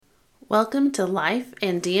Welcome to Life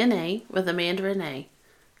and DNA with Amanda Renee.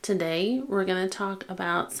 Today we're going to talk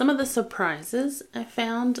about some of the surprises I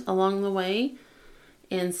found along the way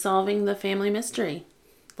in solving the family mystery.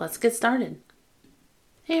 Let's get started.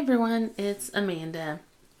 Hey everyone, it's Amanda.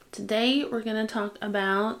 Today we're going to talk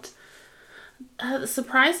about the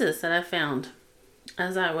surprises that I found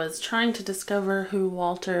as I was trying to discover who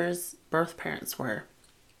Walter's birth parents were.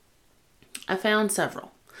 I found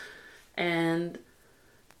several, and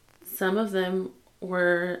some of them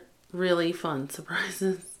were really fun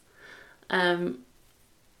surprises. Let's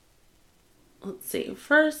see.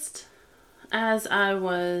 First, as I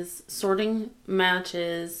was sorting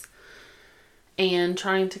matches and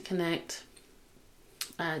trying to connect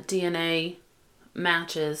DNA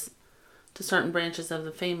matches to certain branches of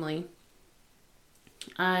the family,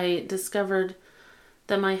 I discovered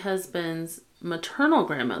that my husband's maternal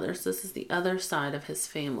grandmother, so this is the other side of his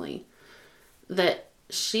family, that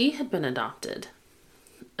she had been adopted.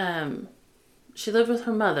 She lived with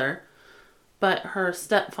her mother, but her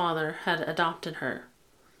stepfather had adopted her.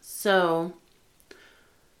 So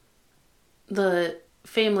the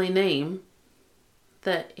family name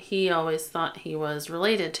that he always thought he was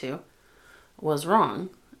related to was wrong.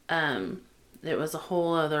 It was a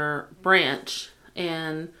whole other branch,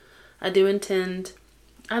 and I've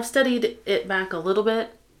studied it back a little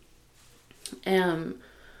bit, and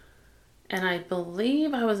I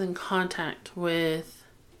believe I was in contact with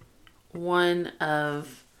one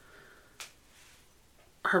of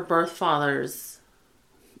her birth father's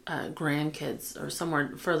grandkids or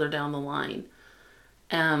somewhere further down the line.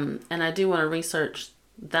 And I do want to research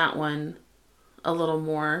that one a little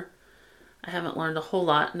more. I haven't learned a whole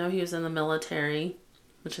lot. I know he was in the military,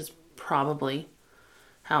 which is probably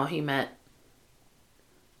how he met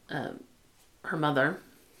her mother.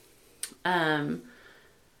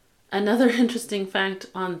 Another interesting fact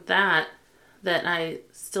on that I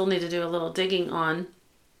still need to do a little digging on.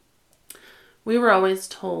 We were always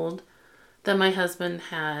told that my husband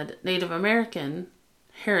had Native American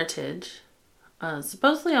heritage,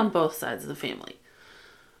 supposedly on both sides of the family.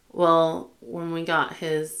 Well, when we got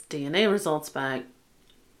his DNA results back,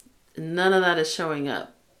 none of that is showing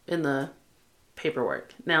up in the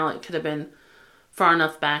paperwork. Now, it could have been far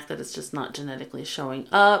enough back that it's just not genetically showing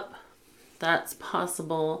up. That's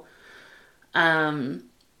possible.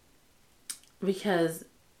 Because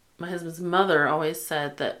my husband's mother always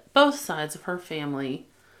said that both sides of her family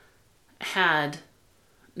had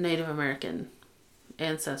Native American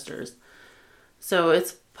ancestors. So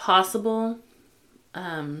it's possible.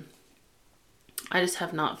 I just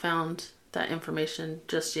have not found that information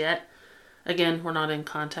just yet. Again, we're not in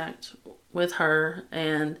contact with her,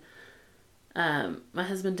 and my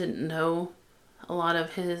husband didn't know a lot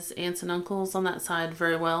of his aunts and uncles on that side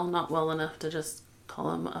very well, not well enough to just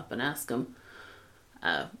call them up and ask them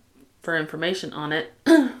for information on it.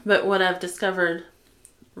 But what I've discovered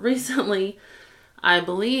recently, I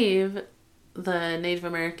believe the Native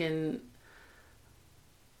American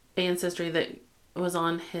ancestry that was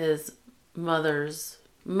on his mother's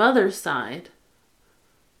side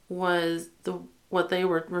was what they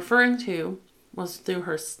were referring to was through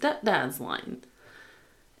her stepdad's line.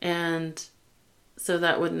 And so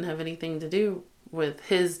that wouldn't have anything to do with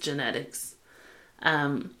his genetics.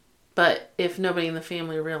 But if nobody in the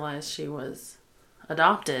family realized she was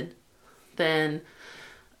adopted, then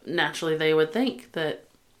naturally they would think that,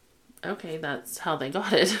 okay, that's how they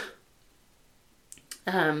got it.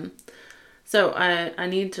 So I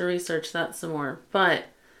need to research that some more. But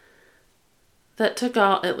that took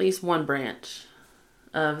out at least one branch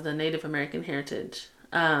of the Native American heritage.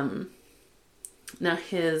 Now,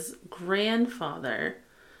 his grandfather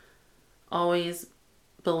always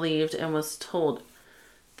believed and was told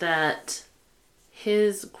that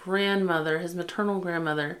his grandmother, his maternal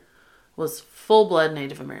grandmother, was full-blood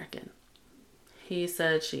Native American. He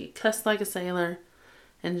said she cussed like a sailor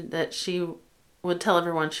and that she would tell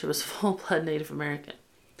everyone she was full-blood Native American.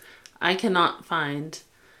 I cannot find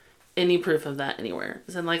any proof of that anywhere.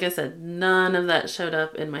 And like I said, none of that showed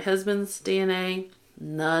up in my husband's DNA.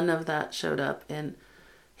 None of that showed up in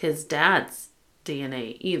his dad's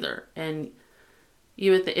DNA either. And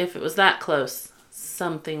you would if it was that close,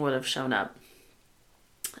 something would have shown up.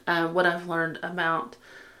 What I've learned about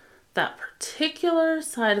that particular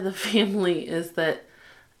side of the family is that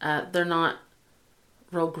they're not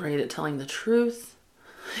real great at telling the truth.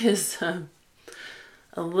 His a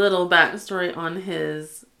little backstory on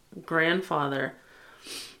his grandfather,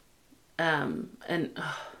 and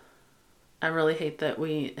I really hate that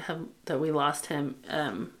we lost him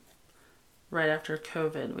right after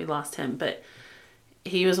COVID. We lost him, but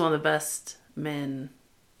he was one of the best men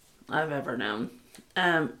I've ever known.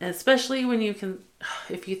 Especially when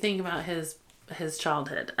if you think about his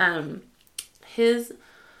childhood. His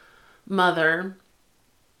mother,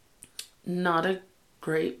 not a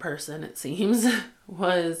great person, it seems,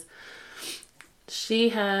 she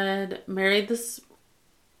had married this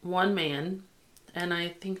one man, and I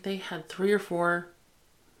think they had 3 or 4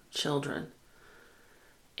 children.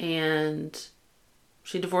 And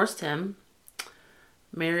she divorced him,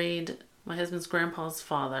 married my husband's grandpa's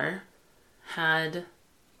father, had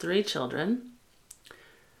 3 children,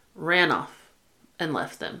 ran off and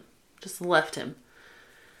left them. Just left him.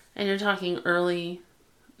 And you're talking early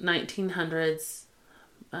 1900s,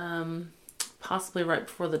 possibly right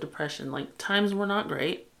before the Depression. Like, times were not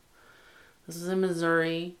great. This was in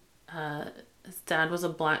Missouri. His dad was a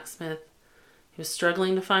blacksmith. He was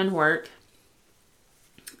struggling to find work.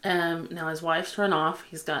 Now his wife's run off.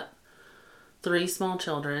 He's got 3 small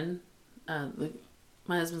children.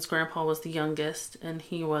 My husband's grandpa was the youngest, and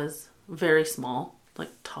he was very small, like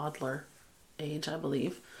toddler age, I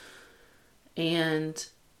believe. And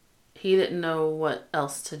he didn't know what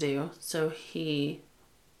else to do. So he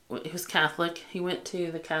was Catholic. He went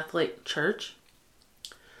to the Catholic church,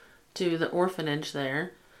 to the orphanage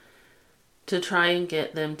there, to try and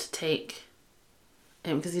get them to take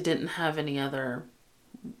him, because he didn't have any other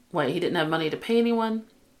way. He didn't have money to pay anyone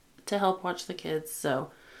to help watch the kids.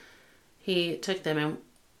 So he took them, and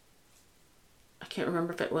I can't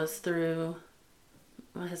remember if it was through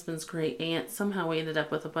my husband's great aunt. Somehow we ended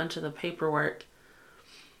up with a bunch of the paperwork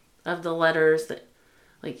of the letters that,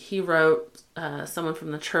 like, he wrote, someone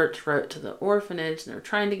from the church wrote to the orphanage, and they were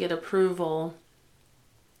trying to get approval.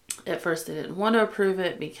 At first they didn't want to approve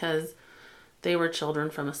it because they were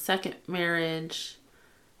children from a second marriage,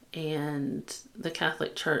 and the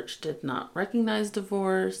Catholic Church did not recognize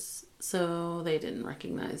divorce, so they didn't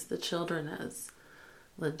recognize the children as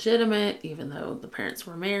legitimate, even though the parents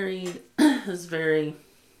were married. It was very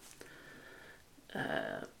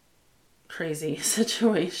crazy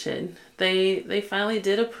situation. They finally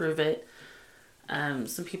did approve it.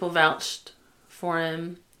 Some people vouched for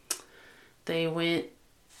him. The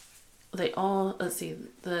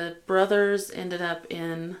brothers ended up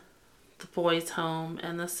in the boys' home,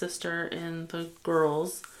 and the sister in the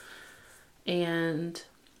girls'. And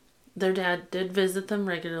their dad did visit them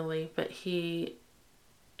regularly, but he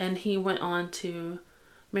went on to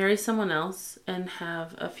marry someone else and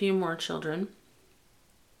have a few more children.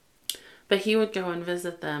 But he would go and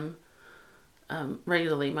visit them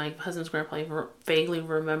regularly. My husband's grandpa vaguely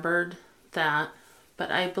remembered that,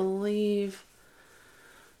 but I believe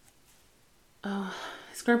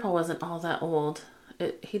his grandpa wasn't all that old.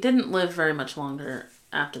 He didn't live very much longer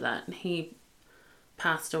after that, and he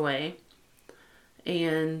passed away.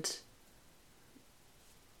 And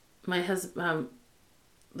my husband,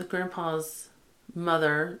 the grandpa's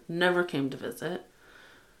mother, never came to visit.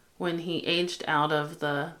 When he aged out of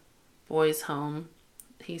the boys' home,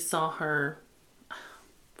 he saw her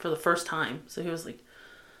for the first time. So he was like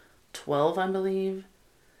 12, I believe,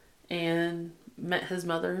 and met his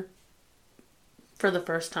mother for the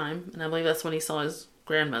first time. And I believe that's when he saw his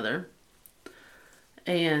grandmother.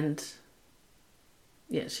 And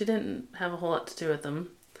yeah, she didn't have a whole lot to do with them.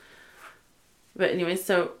 But anyway,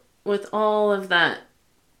 so with all of that,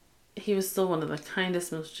 he was still one of the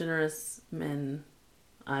kindest, most generous men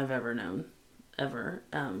I've ever known. Ever.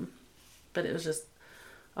 But it was just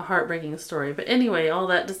a heartbreaking story. But anyway, all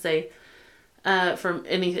that to say, from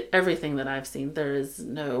everything that I've seen, there is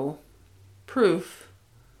no proof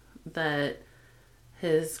that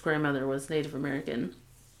his grandmother was Native American.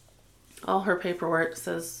 All her paperwork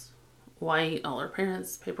says white. All her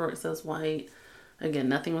parents' paperwork says white. Again,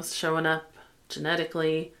 nothing was showing up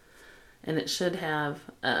genetically, and it should have.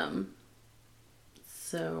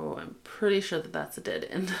 So I'm pretty sure that that's a dead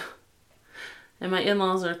end. And my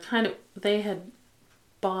in-laws are they had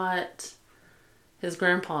bought his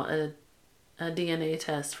grandpa a DNA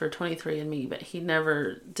test for 23andMe, but he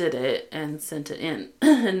never did it and sent it in.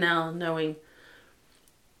 And now, knowing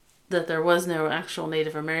that there was no actual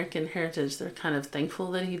Native American heritage, they're kind of thankful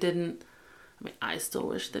that he didn't. I mean, I still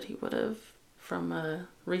wish that he would have, from a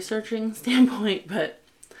researching standpoint, but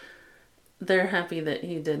they're happy that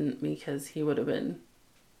he didn't, because he would have been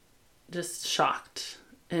just shocked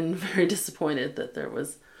and very disappointed that there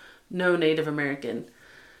was no Native American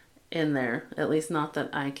in there. At least not that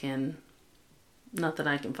I can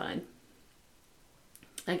find.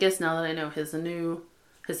 I guess now that I know his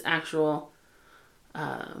actual,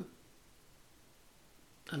 I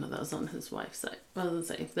don't know, that was on his wife's side. I was going to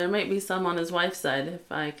say, there might be some on his wife's side if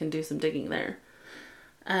I can do some digging there.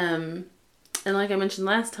 And like I mentioned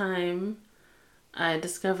last time, I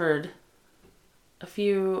discovered a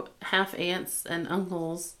few half aunts and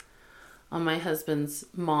uncles on my husband's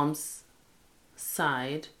mom's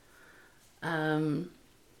side. So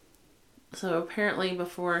apparently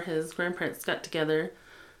before his grandparents got together,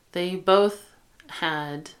 they both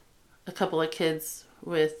had a couple of kids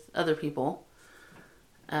with other people,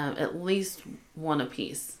 at least one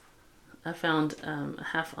apiece. I found a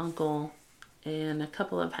half uncle and a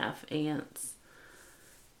couple of half aunts.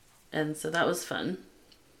 And so that was fun.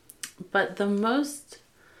 But the most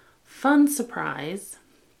fun surprise,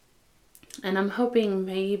 and I'm hoping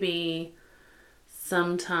maybe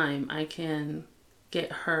sometime I can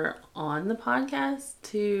get her on the podcast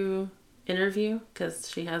to interview, because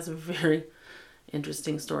she has a very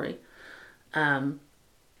interesting story. Well,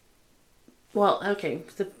 okay,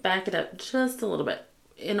 to back it up just a little bit.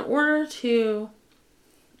 In order to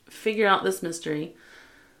figure out this mystery,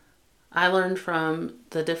 I learned from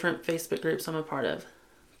the different Facebook groups I'm a part of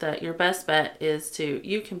that your best bet is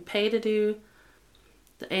you can pay to do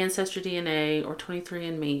the Ancestry DNA or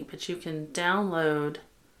 23andMe, but you can download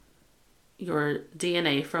your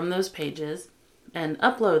DNA from those pages and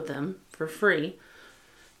upload them for free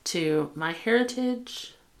to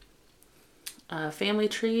MyHeritage, Family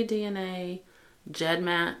Tree DNA,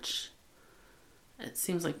 GEDmatch. It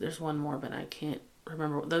seems like there's one more, but I can't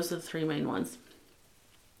remember. Those are the three main ones.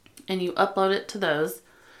 And you upload it to those,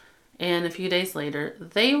 and a few days later,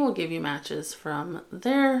 they will give you matches from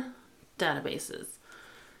their databases.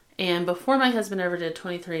 And before my husband ever did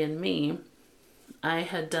 23andMe, I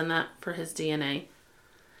had done that for his DNA.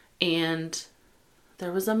 And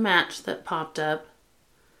there was a match that popped up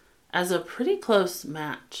as a pretty close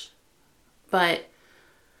match. But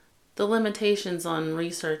the limitations on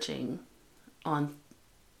researching on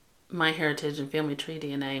MyHeritage and Family Tree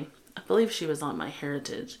DNA, I believe she was on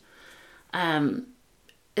MyHeritage.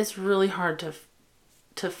 It's really hard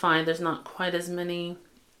to find. There's not as many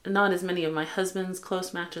of my husband's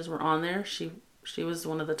close matches were on there. She was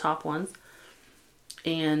one of the top ones.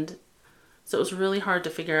 And so it was really hard to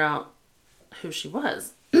figure out who she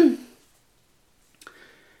was. And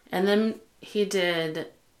then he did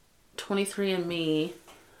 23andMe.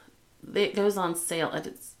 It goes on sale at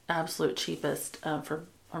its absolute cheapest for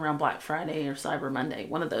around Black Friday or Cyber Monday,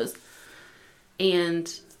 one of those.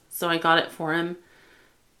 And so I got it for him,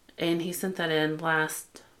 and he sent that in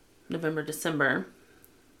last November, December.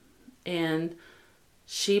 And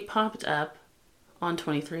she popped up on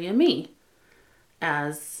 23andMe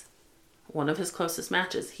as one of his closest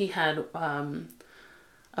matches. He had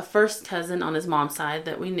a first cousin on his mom's side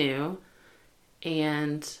that we knew,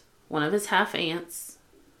 and one of his half aunts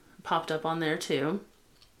popped up on there too.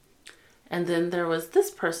 And then there was this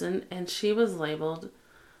person, and she was labeled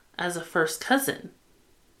as a first cousin,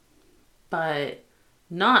 but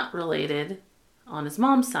not related on his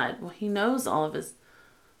mom's side. Well, he knows all of his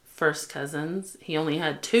first cousins. He only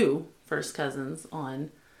had 2 first cousins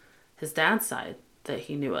on his dad's side that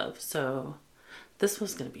he knew of. So this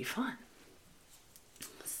was going to be fun.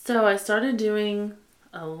 So I started doing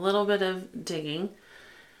a little bit of digging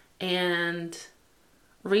and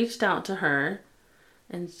reached out to her,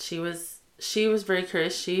 and she was very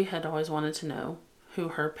curious. She had always wanted to know who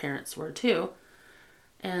her parents were too.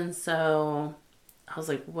 And so I was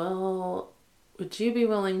like, well, would you be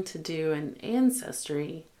willing to do an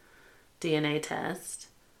ancestry DNA test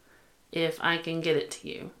if I can get it to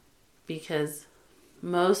you? Because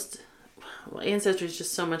ancestry is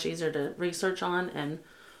just so much easier to research on, and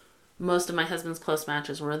most of my husband's close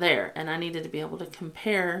matches were there, and I needed to be able to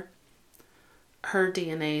compare her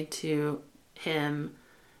DNA to him,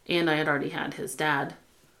 and I had already had his dad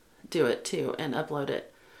do it too and upload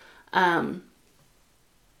it.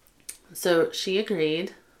 So she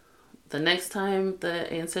agreed. The next time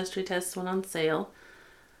the ancestry test went on sale,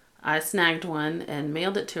 I snagged one and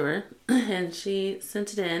mailed it to her, and she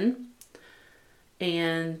sent it in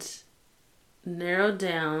and narrowed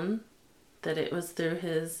down that it was through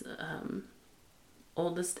his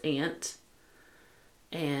oldest aunt,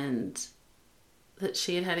 and that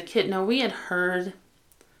she had a kid. Now, we had heard,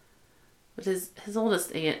 but his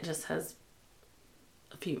oldest aunt just has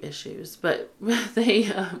a few issues, but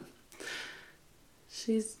they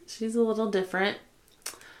she's a little different.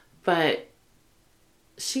 But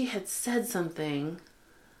she had said something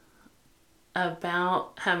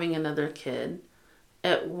about having another kid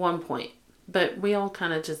at one point, but we all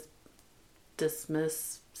kind of just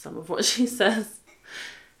dismiss some of what she says,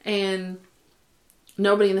 and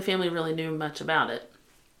nobody in the family really knew much about it.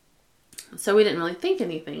 So we didn't really think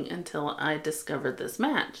anything until I discovered this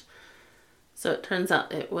match. So it turns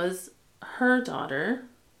out it was her daughter,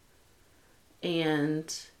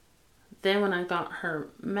 and then when I got her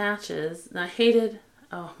matches, and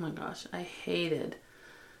oh my gosh, I hated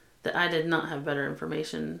that I did not have better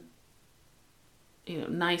information,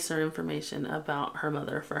 nicer information about her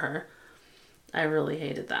mother for her. I really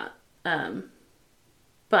hated that.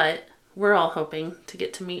 But we're all hoping to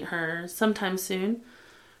get to meet her sometime soon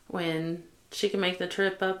when she can make the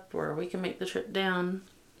trip up or we can make the trip down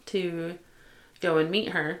to go and meet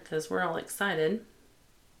her, because we're all excited.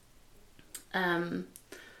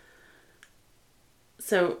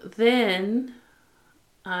 So then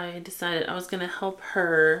I decided I was going to help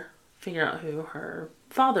her figure out who her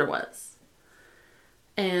father was.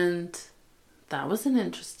 And that was an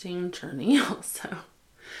interesting journey also.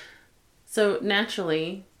 So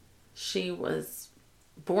naturally, she was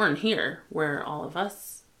born here where all of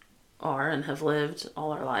us are and have lived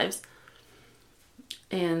all our lives.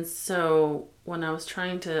 And so when I was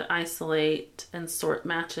trying to isolate and sort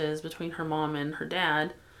matches between her mom and her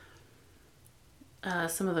dad,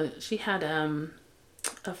 she had a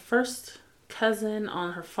first cousin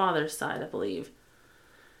on her father's side, I believe.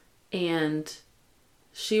 And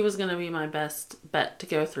she was going to be my best bet to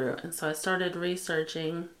go through. And so I started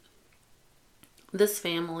researching this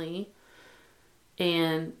family.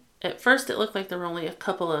 And at first it looked like there were only a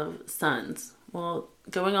couple of sons. Well,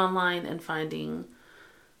 going online and finding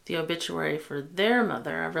the obituary for their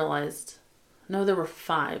mother, I realized, no, there were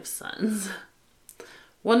 5 sons.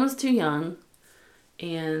 One was too young.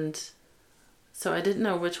 And so I didn't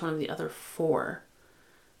know which one of the other 4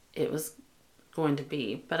 it was going to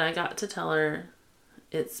be. But I got to tell her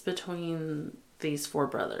it's between these 4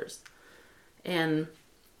 brothers. And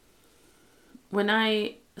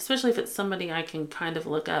especially if it's somebody I can kind of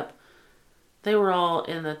look up, they were all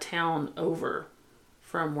in the town over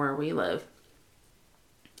from where we live.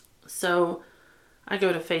 So I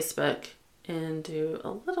go to Facebook and do a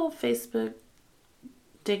little Facebook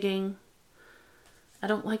digging. I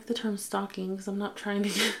don't like the term stalking because I'm not trying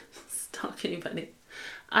to stalk anybody.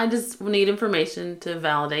 I just need information to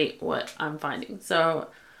validate what I'm finding. So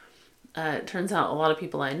it turns out a lot of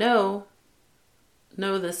people I know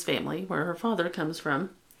this family where her father comes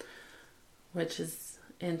from, which is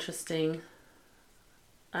interesting.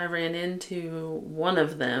 I ran into one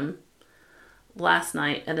of them last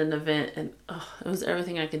night at an event, and it was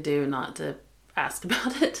everything I could do not to ask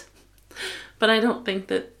about it. But I don't think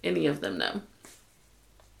that any of them know.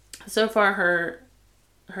 So far,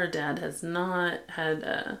 her dad has not had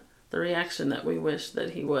the reaction that we wish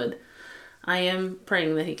that he would. I am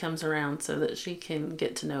praying that he comes around so that she can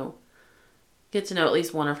get to know at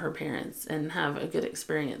least one of her parents and have a good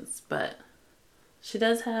experience. But she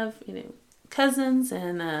does have, cousins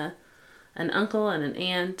and an uncle and an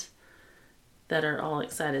aunt that are all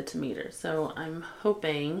excited to meet her. So I'm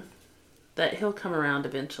hoping that he'll come around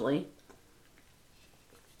eventually.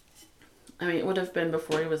 I mean, it would have been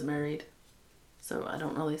before he was married, so I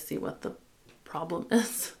don't really see what the problem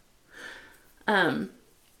is.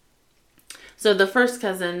 So the first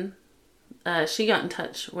cousin, she got in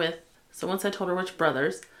touch with, so once I told her which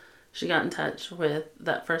brothers, she got in touch with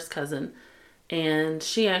that first cousin, and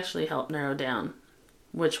she actually helped narrow down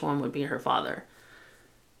which one would be her father.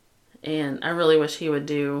 And I really wish he would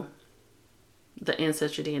do the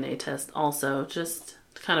Ancestry DNA test also, just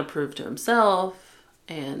to kind of prove to himself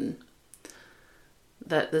and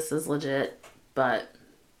that this is legit, but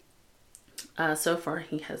so far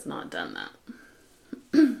he has not done that.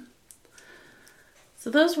 So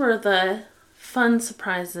those were the fun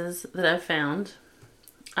surprises that I found.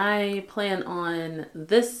 I plan on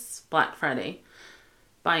this Black Friday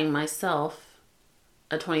buying myself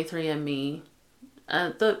a 23andMe.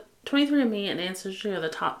 The 23andMe and Ancestry are the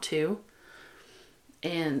top 2,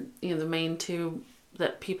 and the main 2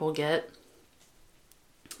 that people get.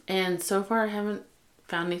 And so far I haven't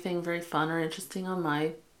found anything very fun or interesting on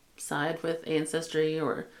my side with Ancestry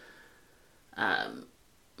or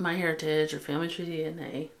MyHeritage or Family Tree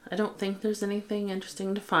DNA. I don't think there's anything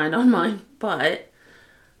interesting to find on mine, but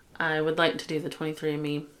I would like to do the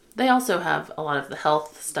 23andMe. They also have a lot of the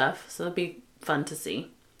health stuff, so it'll be fun to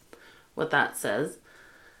see what that says.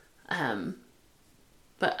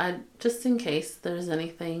 But just in case there's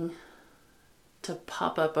anything to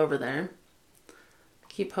pop up over there, I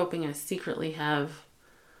keep hoping I secretly have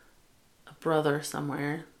a brother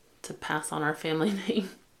somewhere to pass on our family name.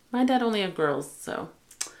 My dad only had girls, so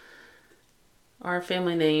our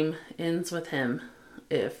family name ends with him.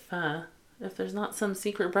 If there's not some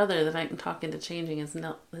secret brother that I can talk into changing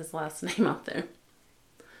his last name out there.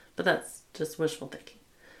 But that's just wishful thinking.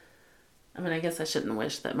 I mean, I guess I shouldn't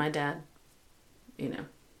wish that my dad,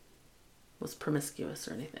 was promiscuous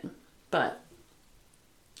or anything. But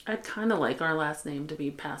I'd kind of like our last name to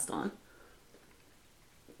be passed on.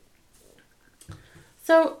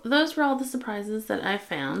 So those were all the surprises that I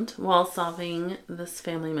found while solving this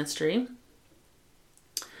family mystery.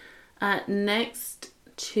 Next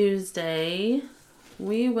Tuesday,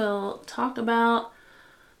 we will talk about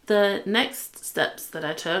the next steps that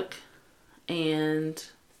I took and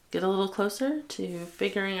get a little closer to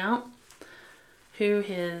figuring out who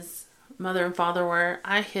his mother and father were.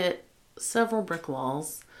 I hit several brick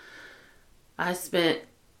walls. I spent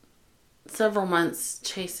several months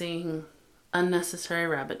chasing unnecessary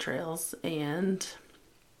rabbit trails and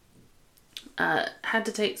had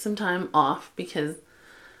to take some time off because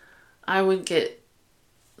I would get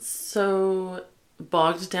so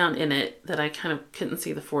bogged down in it that I kind of couldn't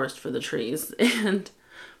see the forest for the trees. And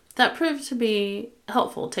that proved to be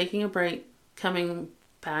helpful, taking a break, coming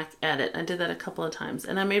back at it. I did that a couple of times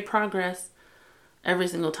and I made progress every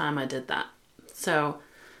single time I did that. So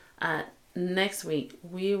next week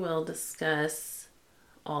we will discuss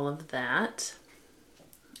all of that.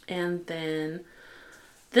 And then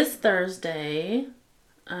this Thursday,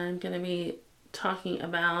 I'm going to be talking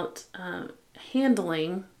about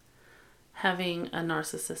handling having a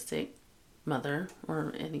narcissistic mother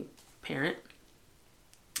or any parent.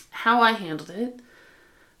 How I handled it,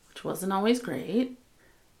 which wasn't always great,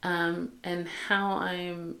 and how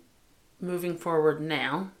I'm moving forward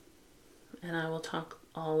now. And I will talk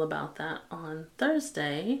all about that on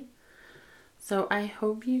Thursday. So I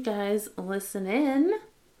hope you guys listen in.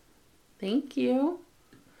 Thank you.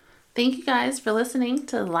 Thank you guys for listening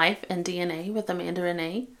to Life and DNA with Amanda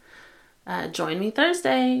Renee. Join me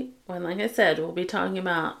Thursday when, like I said, we'll be talking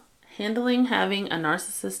about handling having a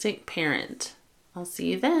narcissistic parent. I'll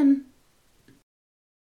see you then.